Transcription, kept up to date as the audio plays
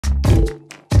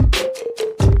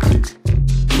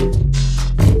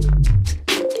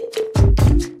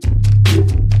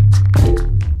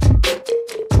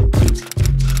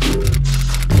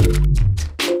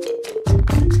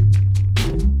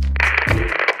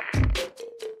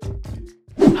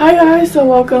Hi guys, so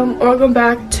welcome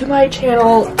back to my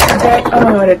channel today. Oh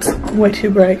my god, it's way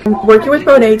too bright. I'm working with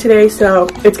Monet today, so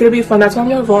it's gonna be fun. That's why I'm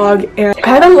gonna vlog. And I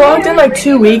haven't vlogged in like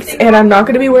 2 weeks, and I'm not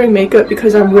gonna be wearing makeup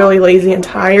because I'm really lazy and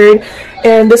tired.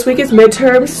 And this week is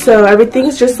midterms, so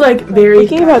everything's just like very...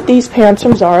 Thinking about these pants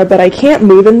from Zara, but I can't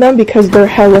move in them because they're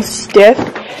hella stiff.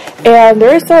 And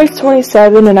they're a size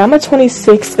 27, and I'm a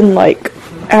 26 in like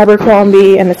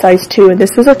Abercrombie and a size 2, and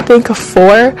this is I think a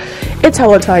 4. It's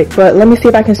hella tight, but let me see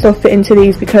if I can still fit into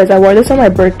these because I wore this on my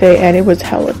birthday and it was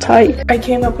hella tight. I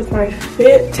came up with my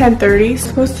fit 10:30.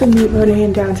 Supposed to meet Monet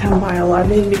in downtown by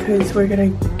 11 because we're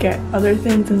gonna get other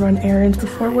things and run errands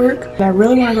before work. And I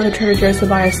really want to go to Trader Joe's to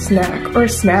buy a snack or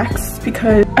snacks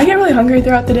because I get really hungry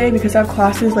throughout the day because I have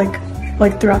classes like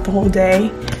throughout the whole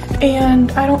day.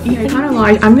 And I don't eat. I kind of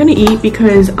lied. I'm gonna eat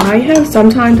because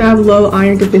sometimes I have low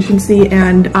iron deficiency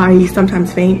and I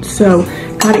sometimes faint, so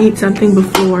gotta eat something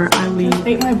before I leave. I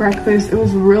ate my breakfast. It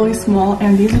was really small,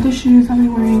 and these are the shoes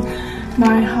I'm wearing.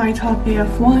 My high top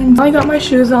AF1. I got my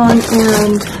shoes on,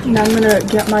 and now I'm gonna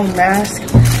get my mask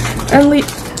and leave.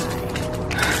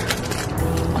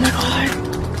 Oh my god!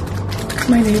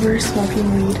 My neighbor is smoking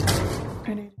weed.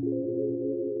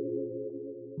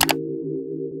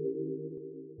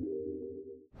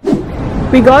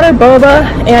 We got our boba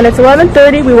and it's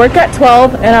 11:30. We work at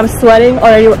 12 and I'm sweating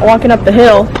already walking up the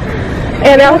hill.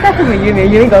 And now from a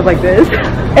uni goes like this.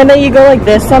 And then you go like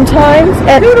this sometimes.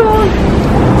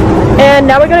 And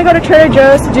now we're gonna go to Trader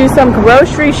Joe's to do some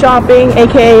grocery shopping,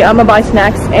 aka I'm gonna buy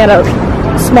snacks and a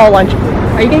small lunch.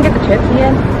 Are you gonna get the chips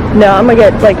again? No, I'm gonna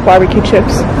get like barbecue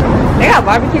chips. They got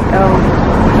barbecue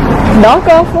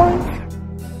knockoff ones.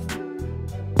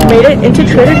 Made it into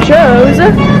Trader Joe's.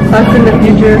 Us in the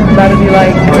future about to be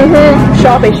like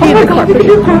shopping. She's the carpet.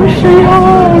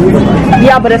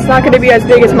 Yeah, but it's not going to be as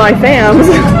big as my fam's.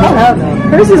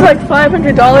 Hers is like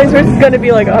 $500. Hers is going to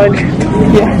be like 100.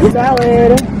 Yeah.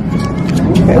 Salad.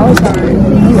 Oh, sorry.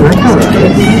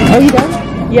 Oh, you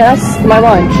done? Yes, my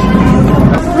lunch.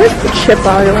 Where's the chip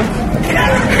aisle?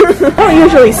 I don't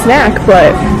usually snack,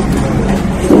 but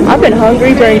I've been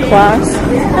hungry during class,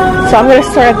 so I'm going to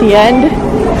start at the end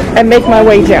and make my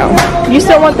way down. You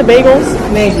still want the bagels?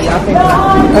 Maybe, I'll think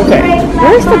about it. Okay.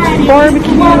 Where's the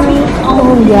barbecue?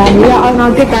 Oh yeah,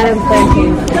 I'll get that in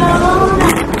plantain.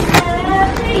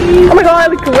 Oh my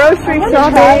god, grocery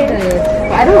shopping.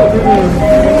 I don't.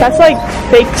 That's like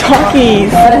fake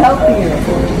Takis. But healthier.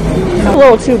 A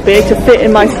little too big to fit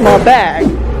in my small bag.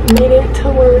 Made it to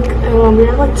work. We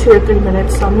have like 2 or 3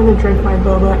 minutes, so I'm gonna drink my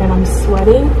boba, and I'm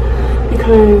sweating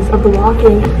because of the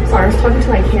walking. Sorry, I was talking to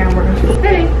my camera.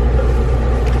 Hey.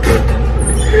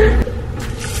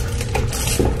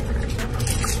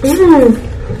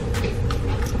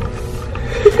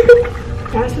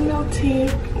 Jasmine milk tea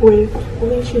with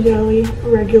lychee jelly,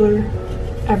 regular,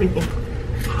 everything.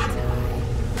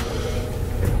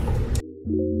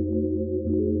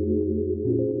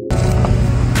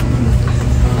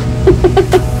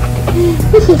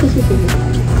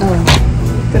 Oh.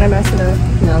 Did I mess it up?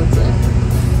 No, it's good.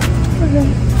 Okay.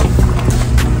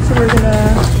 So we're gonna...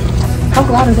 How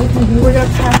loud are they? We're gonna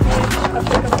package a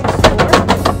pickup in the store.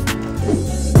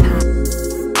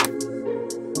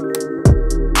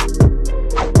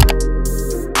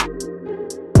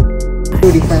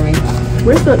 Booty for me.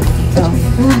 Where's the... Oh.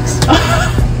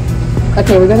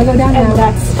 Okay, we're gonna go down now. And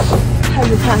that's how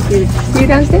you package. See you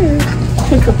downstairs.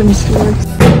 Pick up in the store.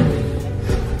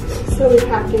 So we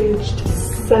packaged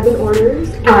 7 orders.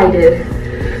 I did.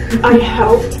 I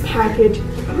helped package.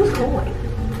 Who's calling?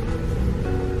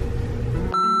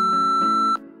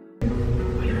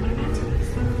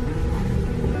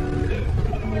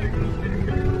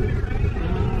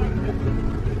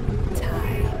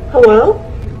 Hello?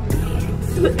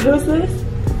 Who's this?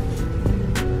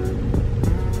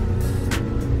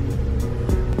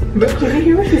 Did you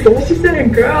hear what she said? She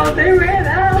said, girl, they ran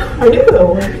out. I knew it.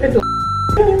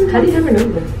 How do you have her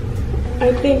number?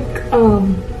 I think,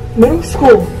 middle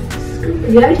school.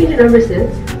 You haven't changed your number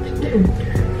since?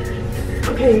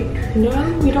 Okay, now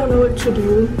we don't know what to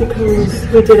do because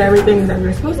we did everything that we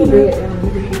were supposed to do.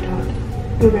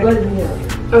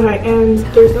 Okay, and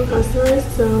there's no customers,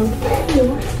 so...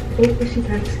 She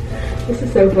texts. This is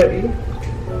so funny.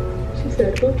 She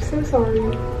said, oops, so sorry.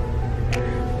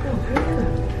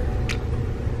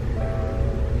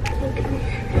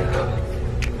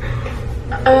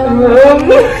 Oh, hurry up.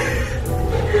 Okay.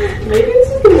 Maybe this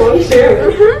is the one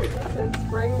share.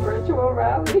 Spring virtual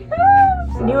rally.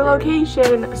 New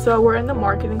location. So we're in the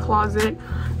marketing closet.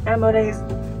 And Monet's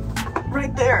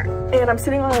right there. And I'm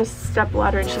sitting on a step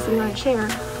ladder and she's sitting on a chair.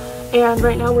 And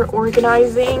right now we're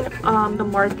organizing the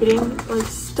marketing like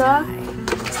stuff.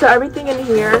 So everything in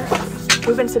here,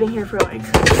 we've been sitting here for like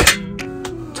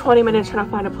 20 minutes trying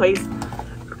to find a place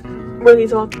where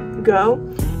these all go,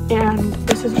 and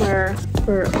this is where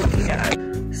we're looking at.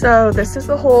 So this is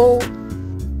the whole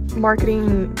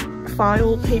marketing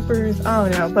file papers. I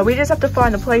don't know, but we just have to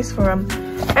find a place for them,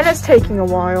 and it's taking a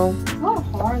while. It's not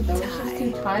hard though, it's just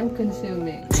too time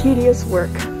consuming. Tedious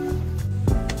work.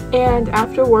 And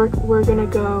after work, we're gonna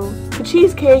go to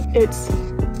Cheesecake. It's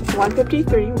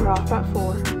 1:53, we're off at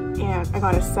 4, and I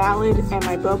got a salad and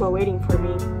my boba waiting for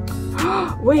me.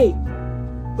 Wait,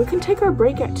 we can take our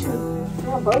break at 2.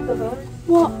 Not both of us.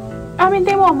 Well, I mean,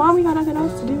 they want mom, we got nothing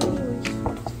else to do anyways.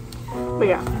 But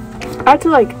yeah, I had to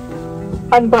like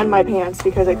unbutton my pants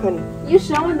because I couldn't. You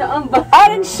showing the unbutton? I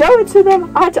didn't show it to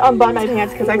them. I had to unbutton my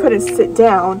pants because I couldn't sit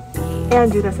down and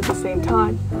do this at the same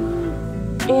time.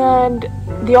 And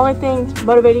the only thing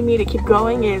motivating me to keep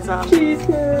going is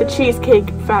the Cheesecake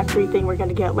Factory thing we're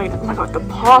gonna get later. Oh my god, the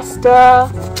pasta.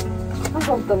 I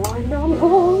hope the line down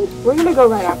long. We're gonna go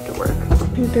right after work.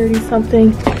 2:30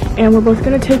 something, and we're both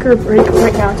gonna take our break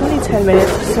right now. It's only 10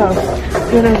 minutes, so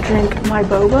I'm gonna drink my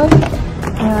boba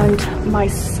and my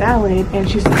salad, and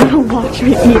she's gonna watch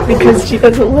me eat because she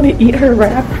doesn't want to eat her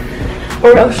wrap,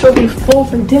 or else she'll be full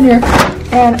for dinner.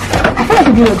 And I thought I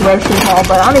could do a grocery haul,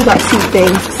 but I only got 2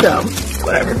 things, so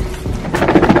whatever.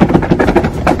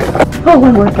 Oh,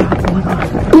 one workout going on.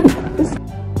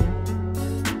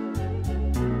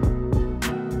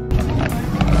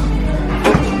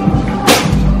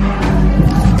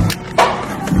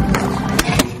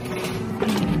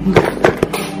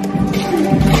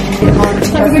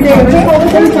 Have a good day. I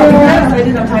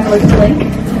didn't have time to look at the link.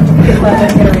 Just let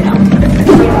us get it right now.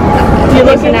 You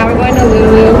look, so now we're going to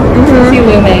Lulu to see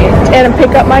Lume and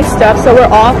pick up my stuff. So we're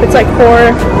off. It's like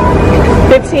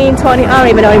 4:15, 20. I don't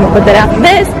even know anymore. But then after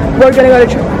this, we're gonna go to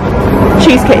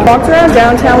Cheesecake. Walked around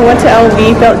downtown. We went to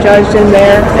LV, felt judged in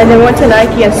there, and then went to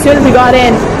Nike. As soon as we got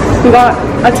in, we got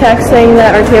a text saying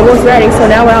that our table is ready. So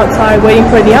now we're outside waiting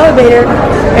for the elevator,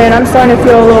 and I'm starting to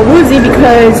feel a little woozy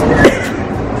because.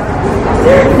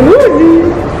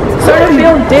 Starting to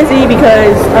feel dizzy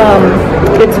because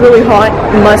it's really hot,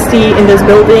 musty in this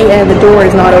building, and the door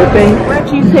is not open. We're at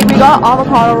Cheesecake. We got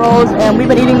avocado rolls, and we've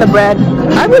been eating the bread.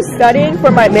 I was studying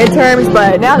for my midterms,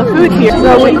 but now the food's here. So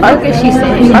our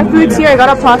food's here. I got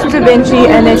a pasta da Vinci,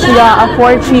 and then she got a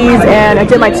 4 cheese, and I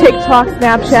did my TikTok,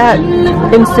 Snapchat,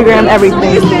 Instagram, everything.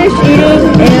 We just finished eating,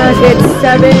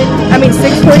 and it's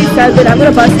 6:47. I'm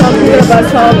gonna bus home. We're gonna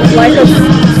bus home like a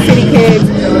city kids.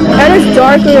 And it's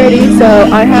dark already, so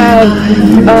I have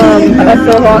a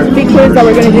philosophy quiz that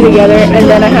we're going to do together, and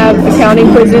then I have accounting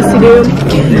quizzes to do,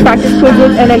 practice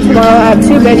quizzes, and then tomorrow I have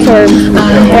 2 midterms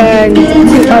and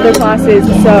 2 other classes,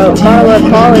 so not a lot of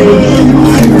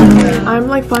college. I'm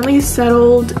like finally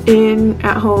settled in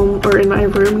at home or in my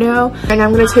room now, and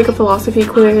I'm going to take a philosophy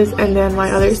quiz and then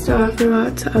my other stuff. I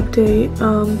forgot to update,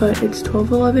 but it's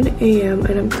 12:11 a.m.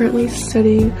 and I'm currently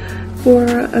studying for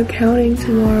accounting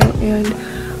tomorrow, and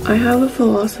I have a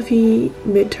philosophy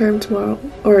midterm tomorrow,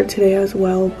 or today as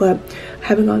well, but I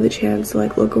haven't gotten the chance to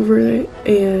like look over it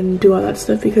and do all that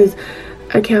stuff because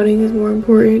accounting is more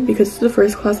important because it's the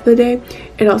first class of the day.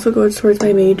 It also goes towards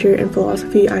my major in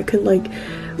philosophy. I could like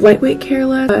lightweight care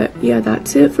less. But yeah,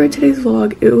 that's it for today's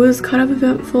vlog. It was kind of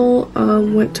eventful.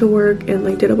 Went to work and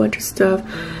like did a bunch of stuff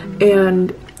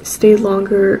and stayed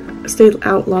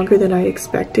out longer than I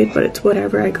expected, but it's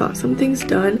whatever. I got some things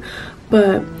done,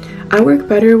 but I work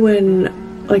better when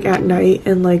like at night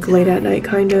and like late at night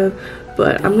kind of,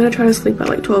 but I'm gonna try to sleep at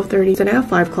like 12:30 and I have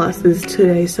 5 classes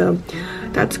today, so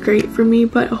that's great for me.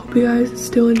 But I hope you guys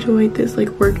still enjoyed this like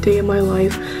work day in my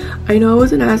life. I know it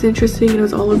wasn't as interesting and it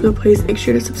was all over the place. Make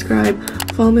sure to subscribe,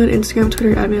 follow me on Instagram,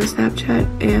 Twitter, add me on Snapchat,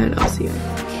 and I'll see you.